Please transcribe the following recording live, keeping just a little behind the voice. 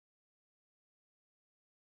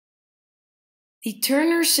The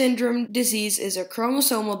Turner syndrome disease is a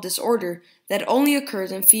chromosomal disorder that only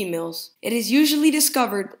occurs in females. It is usually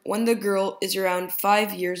discovered when the girl is around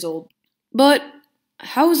 5 years old. But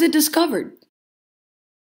how is it discovered?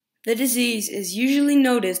 The disease is usually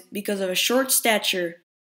noticed because of a short stature,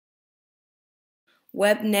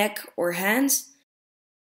 webbed neck or hands,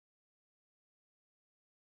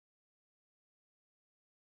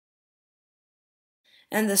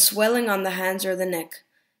 and the swelling on the hands or the neck.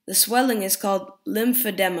 The swelling is called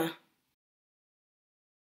lymphedema.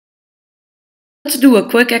 Let's do a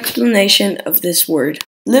quick explanation of this word.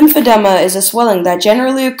 Lymphedema is a swelling that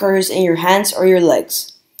generally occurs in your hands or your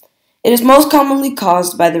legs. It is most commonly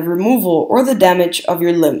caused by the removal or the damage of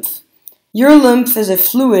your lymph. Your lymph is a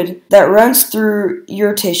fluid that runs through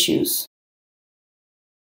your tissues.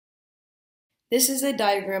 This is a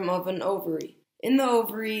diagram of an ovary. In the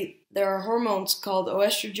ovary, there are hormones called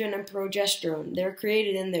estrogen and progesterone. They're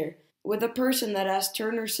created in there. With a person that has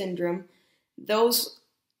Turner syndrome, those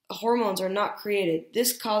hormones are not created.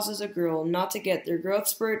 This causes a girl not to get their growth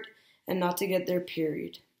spurt and not to get their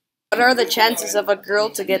period. What are the chances of a girl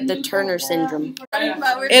to get the Turner syndrome?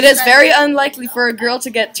 It is very unlikely for a girl to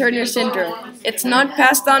get Turner syndrome. It's not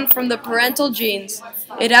passed on from the parental genes.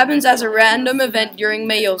 It happens as a random event during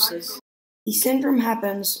meiosis. The syndrome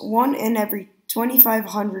happens 1 in every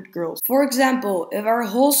 2,500 girls. For example, if our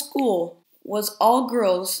whole school was all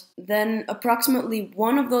girls, then approximately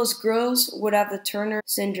 1 of those girls would have the Turner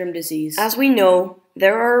syndrome disease. As we know,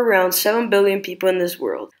 there are around 7 billion people in this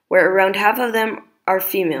world, where around half of them are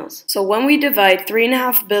females. So when we divide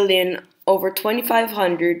 3.5 billion over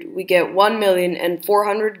 2,500, we get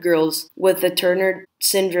 1,400,000 girls with the Turner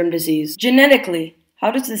syndrome disease. Genetically,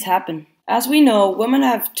 how does this happen? As we know, women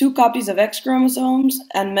have 2 copies of X chromosomes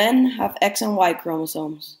and men have X and Y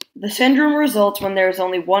chromosomes. The syndrome results when there is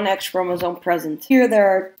only 1 X chromosome present. Here there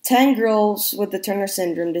are 10 girls with the Turner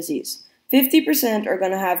syndrome disease. 50% are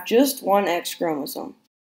going to have just 1 X chromosome.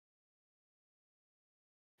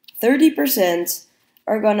 30%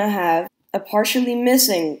 are going to have a partially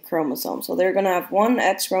missing chromosome. So they're going to have 1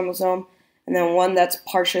 X chromosome and then 1 that's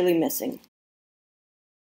partially missing.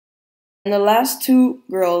 And the last 2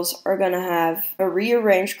 girls are going to have a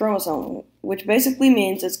rearranged chromosome, which basically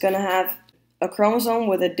means it's going to have a chromosome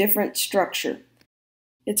with a different structure.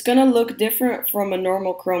 It's going to look different from a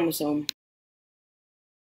normal chromosome.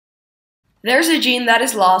 There's a gene that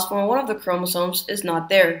is lost when one of the chromosomes is not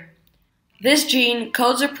there. This gene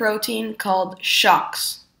codes a protein called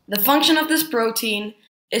SHOX. The function of this protein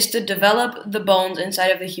is to develop the bones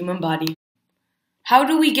inside of the human body. How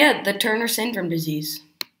do we get the Turner syndrome disease?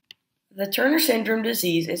 The Turner syndrome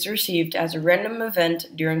disease is received as a random event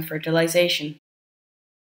during fertilization.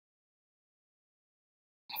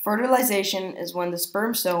 Fertilization is when the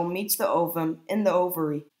sperm cell meets the ovum in the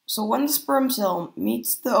ovary. So when the sperm cell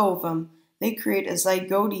meets the ovum, they create a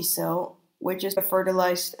zygote cell, which is a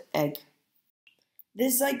fertilized egg.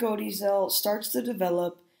 This zygote cell starts to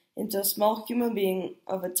develop into a small human being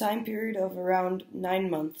of a time period of around 9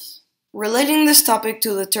 months. Relating this topic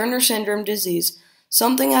to the Turner syndrome disease,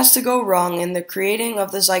 something has to go wrong in the creating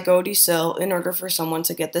of the zygote cell in order for someone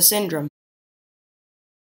to get the syndrome.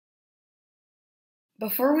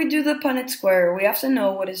 Before we do the Punnett square, we have to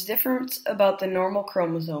know what is different about the normal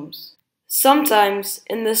chromosomes. Sometimes,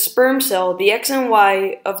 in the sperm cell, the X and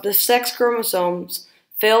Y of the sex chromosomes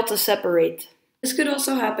fail to separate. This could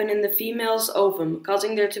also happen in the female's ovum,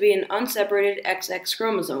 causing there to be an unseparated XX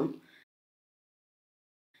chromosome.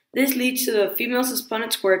 This leads to the female's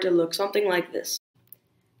Punnett square to look something like this.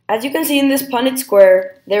 As you can see in this Punnett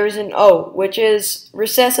square, there is an O, which is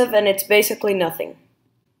recessive and it's basically nothing.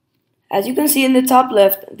 As you can see in the top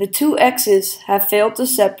left, the 2 X's have failed to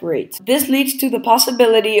separate. This leads to the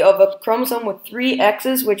possibility of a chromosome with 3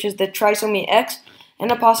 X's, which is the trisomy X,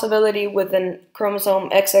 and a possibility with a chromosome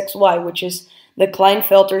XXY, which is the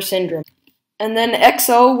Klinefelter syndrome. And then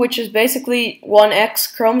XO, which is basically 1 X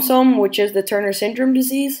chromosome, which is the Turner syndrome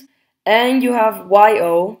disease. And you have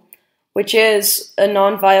YO, which is a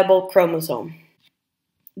non-viable chromosome.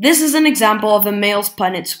 This is an example of the male's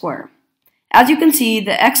Punnett square. As you can see,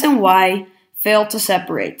 the X and Y fail to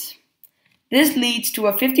separate. This leads to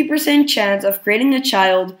a 50% chance of creating a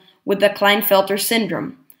child with the Klinefelter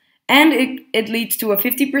syndrome. And it leads to a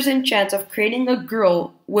 50% chance of creating a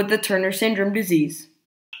girl with the Turner syndrome disease.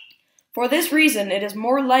 For this reason, it is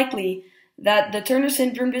more likely that the Turner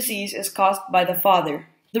syndrome disease is caused by the father.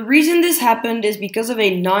 The reason this happened is because of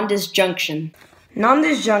a non-disjunction.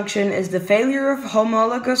 Non-disjunction is the failure of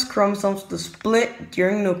homologous chromosomes to split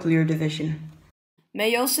during nuclear division.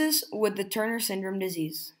 Meiosis with the Turner syndrome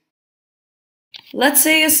disease. Let's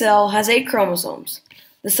say a cell has 8 chromosomes.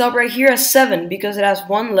 The cell right here has 7 because it has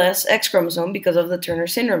one less X chromosome because of the Turner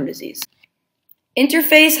syndrome disease.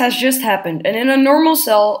 Interphase has just happened, and in a normal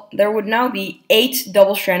cell, there would now be 8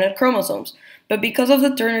 double-stranded chromosomes. But because of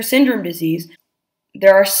the Turner syndrome disease,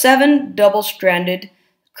 there are 7 double-stranded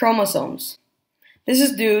chromosomes. This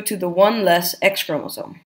is due to the one less X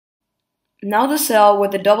chromosome. Now the cell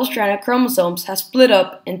with the double-stranded chromosomes has split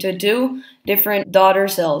up into 2 different daughter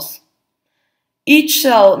cells. Each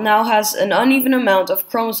cell now has an uneven amount of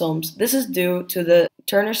chromosomes. This is due to the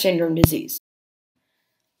Turner syndrome disease.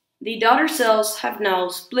 The daughter cells have now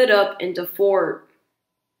split up into 4.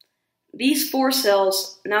 These 4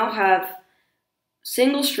 cells now have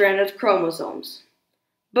single-stranded chromosomes.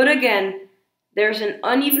 But again, there's an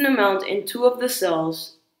uneven amount in 2 of the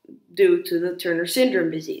cells due to the Turner syndrome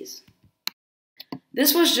disease.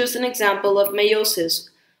 This was just an example of meiosis,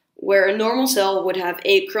 where a normal cell would have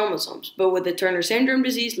 8 chromosomes, but with the Turner syndrome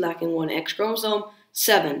disease lacking one X chromosome,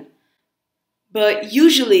 7. But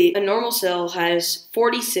usually a normal cell has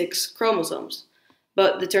 46 chromosomes,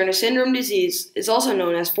 but the Turner syndrome disease is also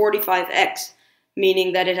known as 45X,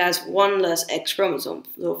 meaning that it has one less X chromosome,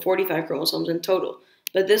 so 45 chromosomes in total.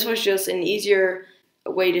 But this was just an easier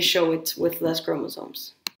way to show it with less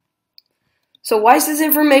chromosomes. So why is this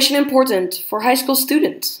information important for high school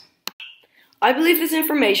students? I believe this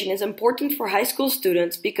information is important for high school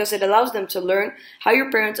students because it allows them to learn how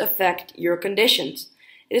your parents affect your conditions.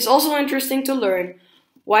 It is also interesting to learn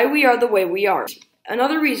why we are the way we are.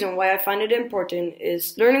 Another reason why I find it important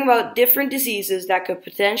is learning about different diseases that could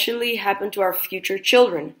potentially happen to our future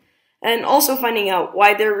children, and also finding out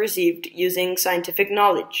why they're received using scientific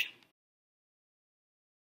knowledge.